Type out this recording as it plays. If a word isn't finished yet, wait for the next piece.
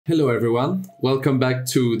Hello everyone, welcome back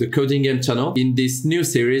to the Coding Game channel. In this new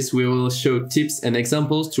series, we will show tips and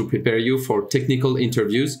examples to prepare you for technical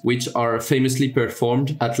interviews, which are famously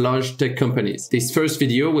performed at large tech companies. This first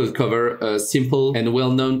video will cover a simple and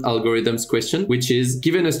well-known algorithms question, which is,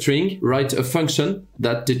 given a string, write a function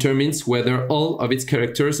that determines whether all of its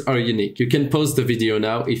characters are unique. You can pause the video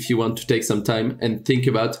now if you want to take some time and think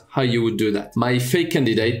about how you would do that. My fake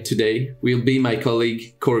candidate today will be my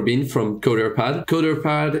colleague Corbin from CoderPad.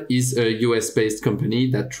 CoderPad is a US-based company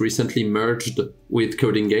that recently merged with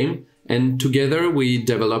Coding Game, and together we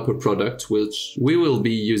develop a product which we will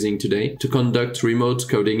be using today to conduct remote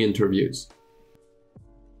coding interviews.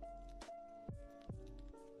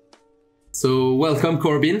 So welcome,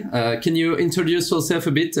 Corbin. Can you introduce yourself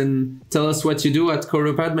a bit and tell us what you do at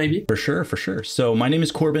CoderPad, maybe? For sure. So my name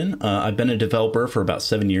is Corbin. I've been a developer for about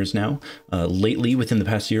 7 years now. Lately, within the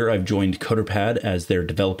past year, I've joined CoderPad as their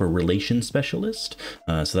developer relations specialist.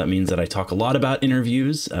 So that means that I talk a lot about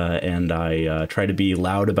interviews and I try to be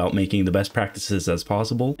loud about making the best practices as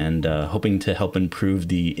possible and hoping to help improve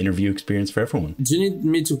the interview experience for everyone. Do you need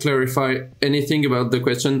me to clarify anything about the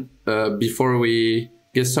question before we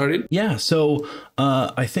get started? Yeah, so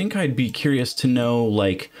I think I'd be curious to know,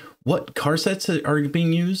 like, what car sets are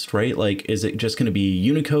being used, right? Like, is it just going to be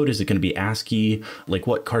Unicode? Is it going to be ASCII? Like,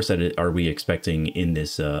 what car set are we expecting in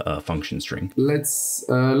this function string? Let's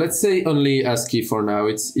say only ASCII for now.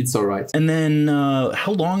 It's all right. And then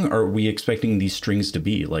how long are we expecting these strings to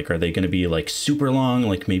be? Like, are they going to be like super long,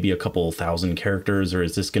 like maybe a couple thousand characters, or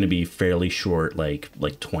is this going to be fairly short, like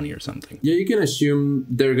 20 or something? Yeah, you can assume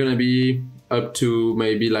they're going to be up to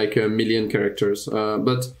maybe like 1 million characters,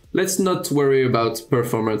 but let's not worry about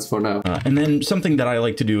performance for now. And then something that I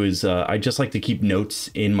like to do is I just like to keep notes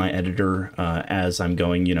in my editor as I'm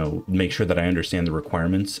going, make sure that I understand the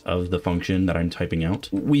requirements of the function that I'm typing out.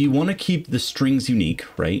 We want to keep the strings unique,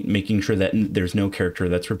 right? Making sure that there's no character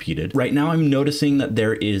that's repeated. Right now, I'm noticing that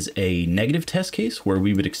there is a negative test case where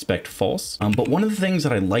we would expect false. But one of the things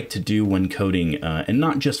that I like to do when coding, and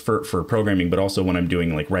not just for programming, but also when I'm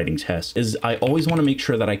doing like writing tests, is I always want to make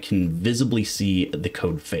sure that I can visibly see the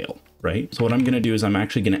code fail. Right? So what I'm going to do is I'm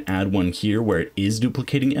actually going to add one here where it is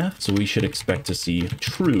duplicating F. So we should expect to see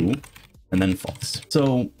true and then false.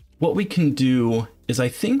 So what we can do is I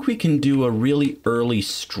think we can do a really early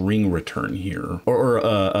string return here,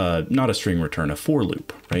 or not a string return, a for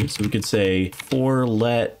loop, right? So we could say for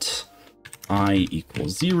let I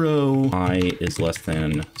equals 0, I is less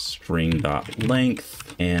than string dot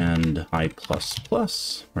length and I plus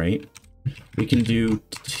plus, right? We can do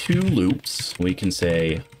two loops. We can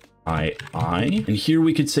say I, and here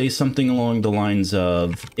we could say something along the lines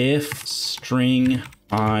of if string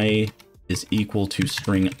I is equal to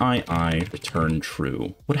string I, return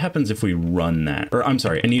true. What happens if we run that? Or I'm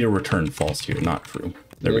sorry, I need to return false here, not true.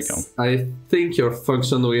 There we go. I think your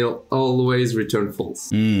function will always return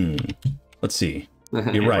false. Let's see.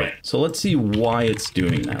 You're right. So let's see why it's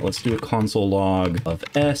doing that. Let's do a console log of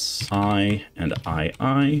S, I, and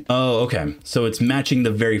I. Oh, okay. So it's matching the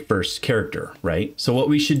very first character, right? So what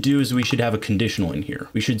we should do is we should have a conditional in here.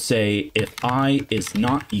 We should say if I is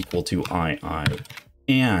not equal to I,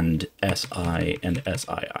 and SI and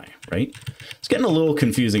SII, right? It's getting a little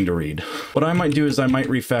confusing to read. What I might do is I might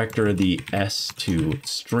refactor the S to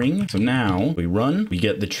string. So now we run, we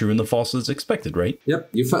get the true and the false as expected, right? Yep,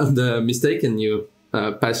 you found the mistake and you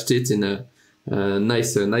patched it in a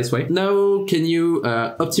nice way. Now, can you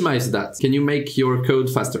optimize that? Can you make your code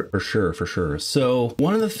faster? For sure. So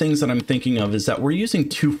one of the things that I'm thinking of is that we're using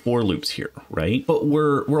two for loops here, right? But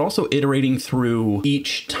we're also iterating through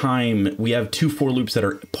each time we have two for loops that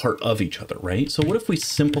are part of each other, right? So what if we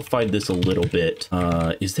simplified this a little bit?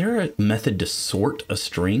 Is there a method to sort a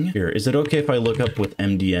string? Here, is it okay if I look up with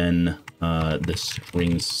MDN the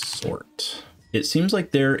string sort? It seems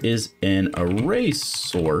like there is an array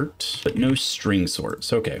sort, but no string sort.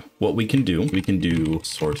 So, okay, what we can do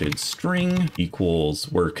sorted string equals,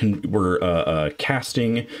 we're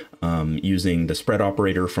casting using the spread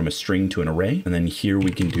operator from a string to an array. And then here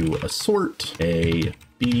we can do a sort A,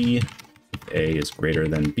 B, if A is greater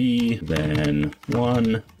than B, then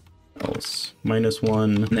 1, else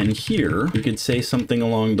 -1. And then here we could say something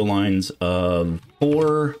along the lines of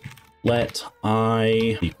for let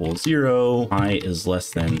I equal 0, I is less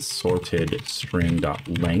than sorted string dot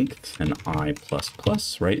length and I plus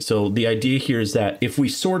plus, right? So the idea here is that if we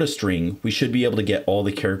sort a string, we should be able to get all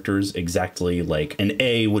the characters exactly like an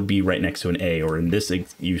A would be right next to an A, or in this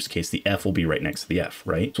use case, the F will be right next to the F,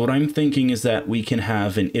 right? So what I'm thinking is that we can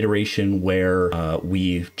have an iteration where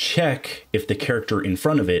we check if the character in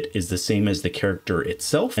front of it is the same as the character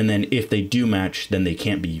itself. And then if they do match, then they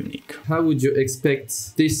can't be unique. How would you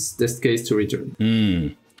expect this test case to return?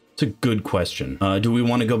 It's a good question. Do we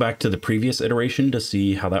want to go back to the previous iteration to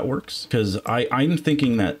see how that works? Because I'm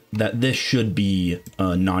thinking that this should be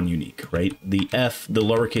non-unique, right? The F, the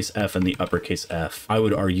lowercase f and the uppercase f, I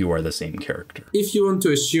would argue are the same character. If you want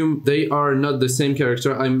to assume they are not the same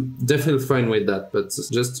character, I'm definitely fine with that, but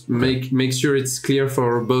just make sure it's clear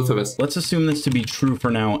for both of us. Let's assume this to be true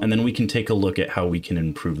for now, and then we can take a look at how we can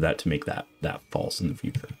improve that to make that false in the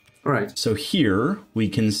future. All right. So here we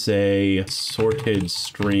can say sorted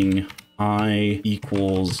string I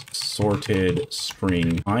equals sorted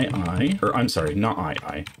string I, or I'm sorry, not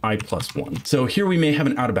I plus 1. So here we may have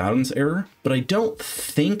an out of bounds error, but I don't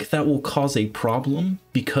think that will cause a problem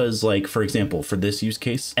because, like, for example, for this use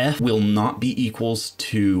case, F will not be equals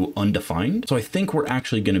to undefined. So I think we're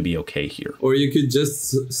actually going to be okay here. Or you could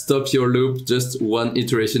just stop your loop just one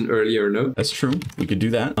iteration earlier, no? That's true. We could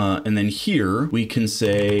do that. And then here we can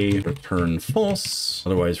say return false,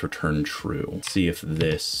 otherwise return true. Let's see if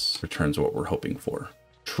this returns what we're hoping for.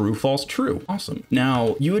 True, false, true. Awesome.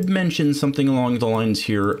 Now, you had mentioned something along the lines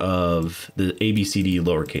here of the ABCD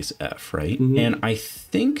lowercase f, right? And I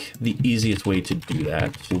think the easiest way to do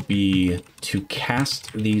that will be to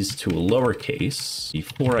cast these to a lowercase.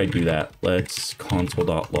 Before I do that, let's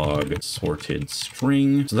console.log sorted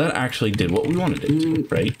string. So that actually did what we wanted it to,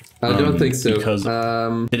 right? I don't think so. Because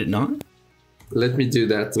did it not? Let me do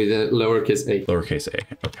that with a lowercase a. Lowercase a,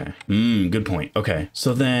 okay. Good point. Okay,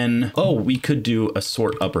 so then, we could do a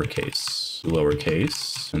sort uppercase,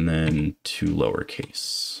 lowercase, and then to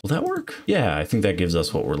lowercase. Will that work? Yeah, I think that gives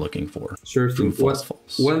us what we're looking for. Sure thing. True, false,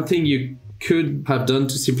 false. One thing you could have done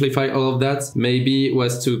to simplify all of that maybe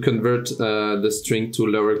was to convert the string to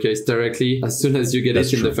lowercase directly as soon as you get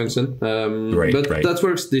it in the function. But that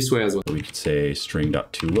works this way as well. We could say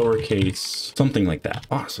string.to lowercase, something like that.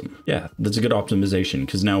 Awesome. Yeah, that's a good optimization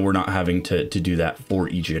because now we're not having to do that for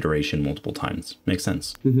each iteration multiple times. Makes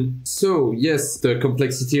sense. So yes, the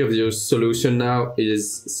complexity of your solution now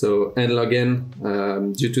is so n log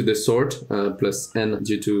n due to the sort plus n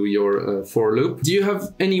due to your for loop. Do you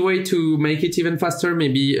have any way to make it even faster?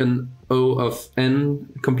 Maybe an O of n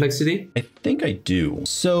complexity? I think I do.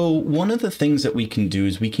 So one of the things that we can do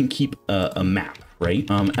is we can keep a map, right?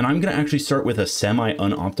 And I'm going to actually start with a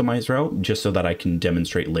semi-unoptimized route just so that I can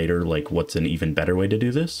demonstrate later like what's an even better way to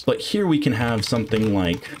do this. But here we can have something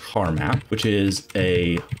like car map, which is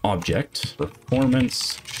a object.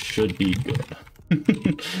 Performance should be good.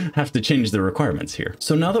 Have to change the requirements here.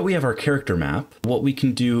 So now that we have our character map, what we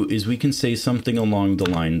can do is we can say something along the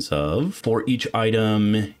lines of for each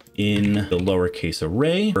item in the lowercase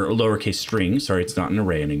array or lowercase string. Sorry, it's not an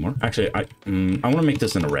array anymore. Actually, I want to make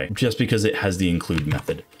this an array just because it has the include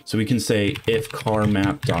method. So we can say if car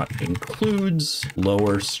map dot includes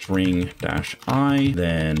lower string dash I,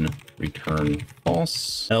 then return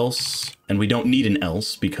false, else, and we don't need an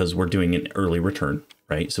else because we're doing an early return.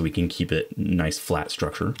 Right? So we can keep it nice flat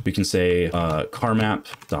structure. We can say car map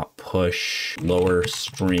dot push lower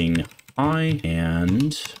string I,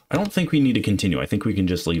 and I don't think we need to continue. I think we can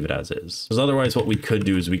just leave it as is. Because otherwise what we could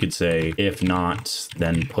do is we could say if not,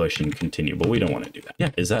 then push and continue, but we don't want to do that.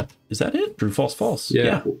 Yeah, is that it? True, false, false.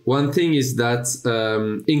 Yeah. One thing is that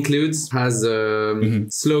includes has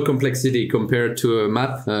slow complexity compared to a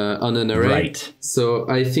map on an array. Right. So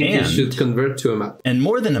I think you should convert to a map. And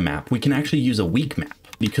more than a map, we can actually use a weak map,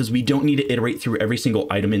 because we don't need to iterate through every single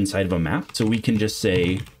item inside of a map. So we can just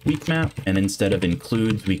say weak map, and instead of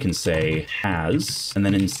includes, we can say has, and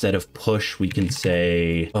then instead of push, we can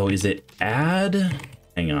say, is it add?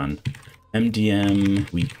 Hang on.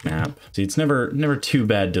 MDM weak map. See, it's never too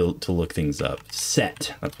bad to look things up.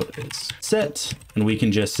 Set, that's what it is. Set, and we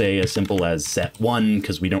can just say as simple as set 1,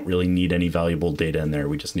 because we don't really need any valuable data in there.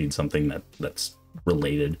 We just need something that's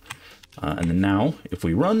related. And then now, if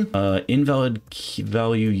we run, invalid key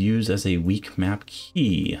value used as a weak map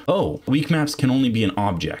key. Weak maps can only be an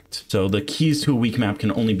object. So the keys to a weak map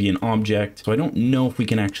can only be an object. So I don't know if we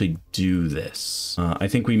can actually do this. I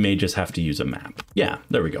think we may just have to use a map. Yeah,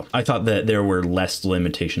 there we go. I thought that there were less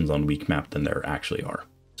limitations on weak map than there actually are.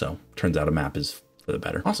 So turns out a map is for the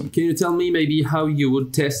better. Awesome. Can you tell me maybe how you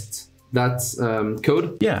would test that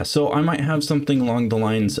code? Yeah, so I might have something along the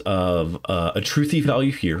lines of a truthy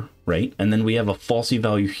value here, right? And then we have a falsy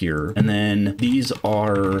value here. And then these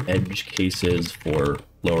are edge cases for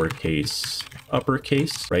lowercase,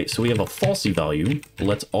 uppercase, right? So we have a falsy value.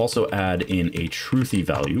 Let's also add in a truthy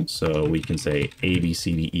value. So we can say A, B,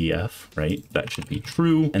 C, D, E, F, right? That should be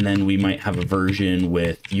true. And then we might have a version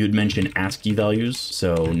with, you had mentioned ASCII values.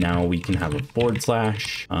 So now we can have a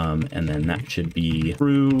 /, and then that should be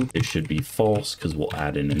true. It should be false because we'll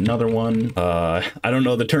add in another one. I don't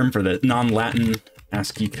know the term for the non-Latin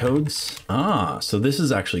ASCII codes. So this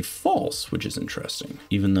is actually false, which is interesting.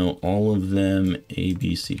 Even though all of them, A,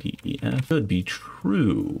 B, C, D, E, F, should be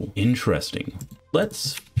true. Interesting.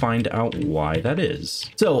 Let's find out why that is.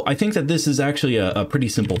 So I think that this is actually a pretty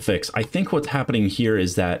simple fix. I think what's happening here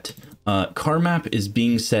is that CarMap is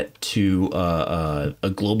being set to a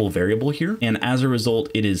global variable here. And as a result,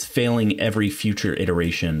 it is failing every future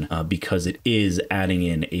iteration because it is adding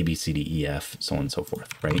in A, B, C, D, E, F, so on and so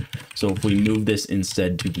forth, right? So if we move this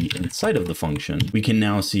instead to the inside of the function, we can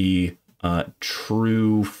now see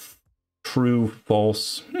true,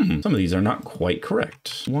 false. Some of these are not quite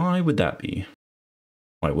correct. Why would that be?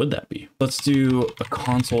 Why would that be? Let's do a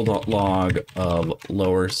console.log of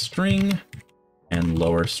lower string and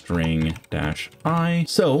lower string -I.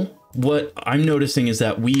 So what I'm noticing is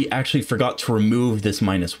that we actually forgot to remove this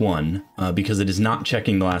 -1 because it is not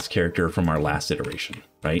checking the last character from our last iteration,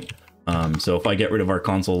 right? So if I get rid of our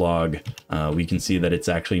console log, we can see that it's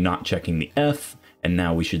actually not checking the F. And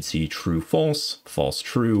now we should see true, false, false,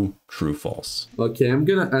 true, true, false. Okay, I'm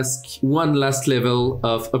gonna ask one last level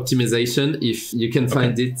of optimization if you can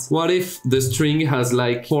find it. What if the string has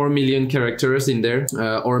like 4 million characters in there,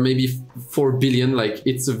 or maybe 4 billion, like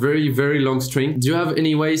it's a very, very long string. Do you have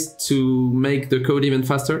any ways to make the code even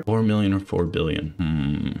faster? 4 million or 4 billion?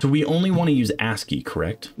 So we only want to use ASCII,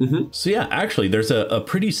 correct? So yeah, actually there's a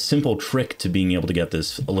pretty simple trick to being able to get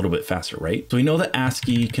this a little bit faster, right? So we know that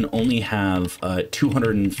ASCII can only have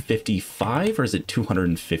 255, or is it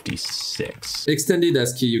 256? Extended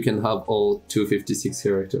ASCII, you can have all 256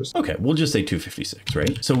 characters. Okay, we'll just say 256,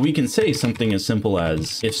 right? So we can say something as simple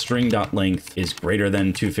as if string.length is greater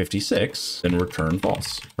than 256, then return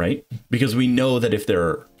false, right? Because we know that if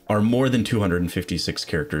there are more than 256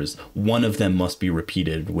 characters, one of them must be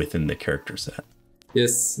repeated within the character set.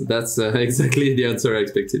 Yes, that's exactly the answer I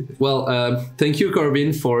expected. Well, thank you,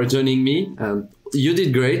 Corbin, for joining me. You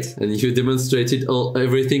did great, and you demonstrated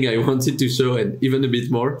everything I wanted to show and even a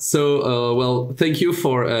bit more. So, well, thank you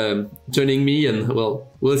for joining me, and well,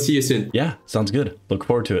 we'll see you soon. Yeah, sounds good. Look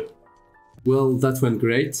forward to it. Well, that went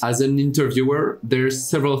great. As an interviewer, there's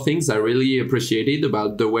several things I really appreciated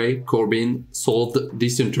about the way Corbin solved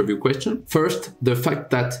this interview question. First, the fact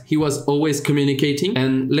that he was always communicating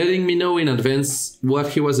and letting me know in advance what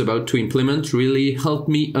he was about to implement really helped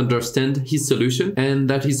me understand his solution, and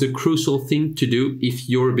that is a crucial thing to do if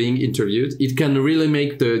you're being interviewed. It can really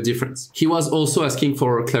make the difference. He was also asking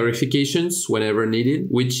for clarifications whenever needed,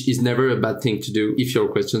 which is never a bad thing to do if your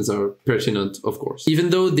questions are pertinent, of course. Even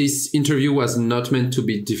though this interview was not meant to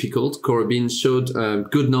be difficult, Corbin showed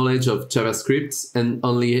good knowledge of JavaScript and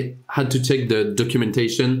only had to check the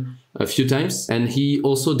documentation a few times. And he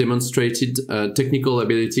also demonstrated technical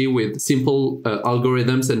ability with simple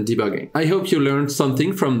algorithms and debugging. I hope you learned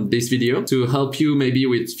something from this video to help you maybe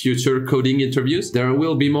with future coding interviews. There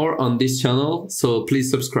will be more on this channel, so please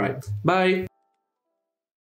subscribe. Bye!